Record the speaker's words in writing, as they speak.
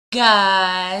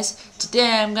Guys,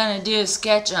 today I'm gonna do a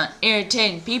sketch on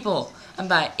irritating people. And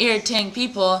by irritating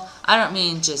people, I don't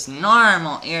mean just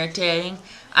normal irritating,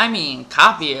 I mean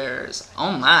copiers.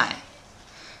 Oh my.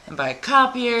 And by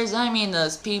copiers, I mean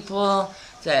those people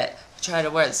that try to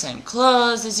wear the same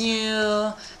clothes as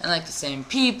you, and like the same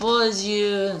people as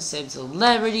you, and the same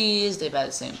celebrities, they buy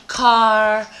the same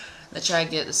car, they try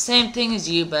to get the same thing as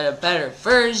you, but a better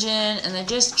version, and they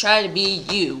just try to be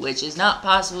you, which is not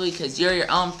possible because you're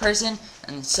your own person,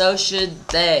 and so should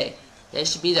they. They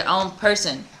should be their own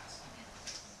person.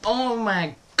 Oh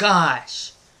my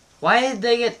gosh. Why did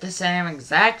they get the same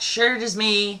exact shirt as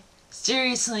me?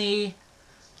 Seriously?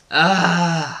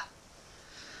 I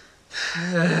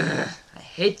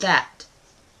hate that.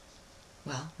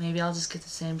 Well, maybe I'll just get the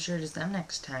same shirt as them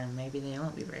next time. Maybe they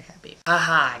won't be very happy.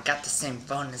 Haha, I got the same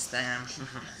phone as them.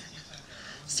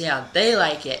 See how they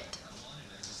like it.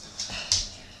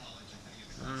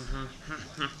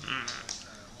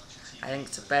 I think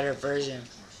it's a better version.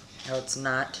 No, it's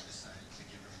not.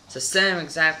 It's the same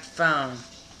exact phone.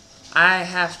 I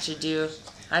have to get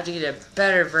a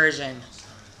better version.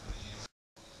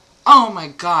 Oh my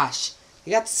gosh,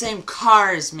 you got the same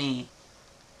car as me.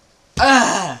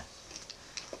 Ugh.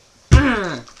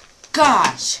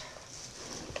 Gosh.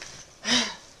 I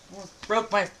broke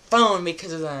my phone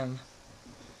because of them.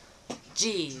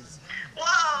 Jeez. Whoa,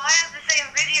 I have the same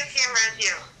video camera as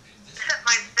you. Except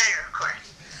mine's better, of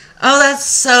course. Oh, that's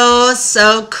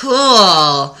so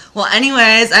cool. Well,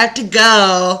 anyways, I have to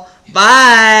go.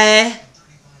 Bye.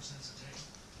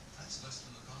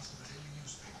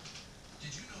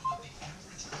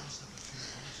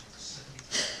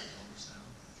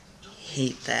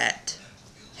 Hate that.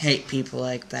 Hate people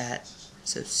like that.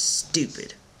 So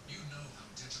stupid.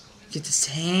 Get the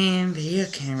same video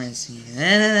cameras,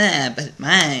 but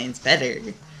mine's better.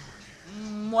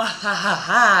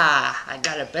 Mwahaha! I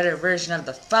got a better version of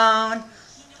the phone.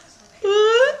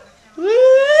 Woo-hoo!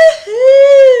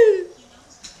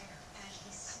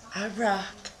 I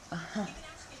rock. Oh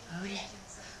yeah.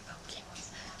 Okay.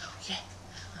 Oh yeah.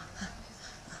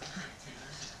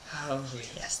 Oh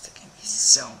yes, they're gonna be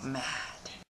so mad.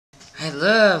 I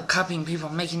love copying people,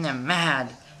 making them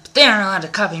mad, but they aren't allowed to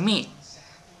copy me.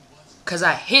 Cause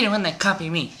I hate it when they copy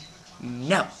me.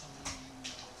 No.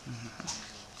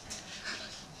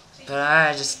 But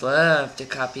I just love to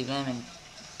copy them and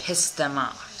piss them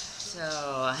off.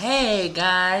 So, hey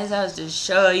guys, I was to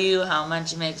show you how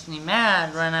much it makes me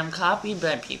mad when I'm copied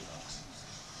by people.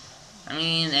 I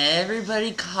mean,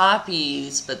 everybody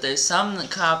copies, but there's some that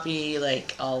copy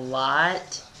like a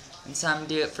lot, and some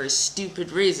do it for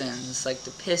stupid reasons, like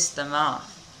to piss them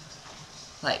off.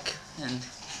 Like, and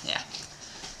yeah,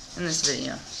 in this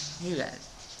video, you got it.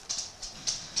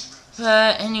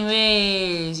 But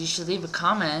anyways, you should leave a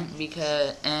comment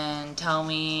and tell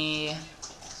me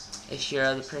if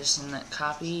you're the person that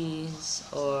copies,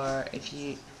 or if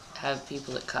you have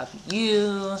people that copy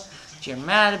you, if you're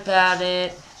mad about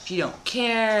it, if you don't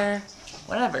care,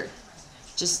 whatever.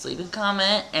 Just leave a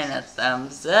comment and a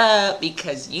thumbs up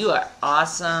because you are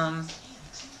awesome.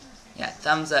 Yeah,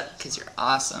 thumbs up because you're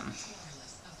awesome.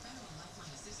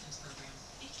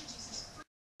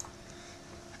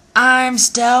 I'm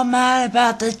still mad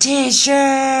about the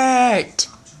t-shirt.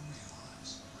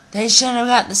 They shouldn't have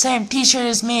got the same t-shirt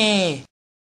as me.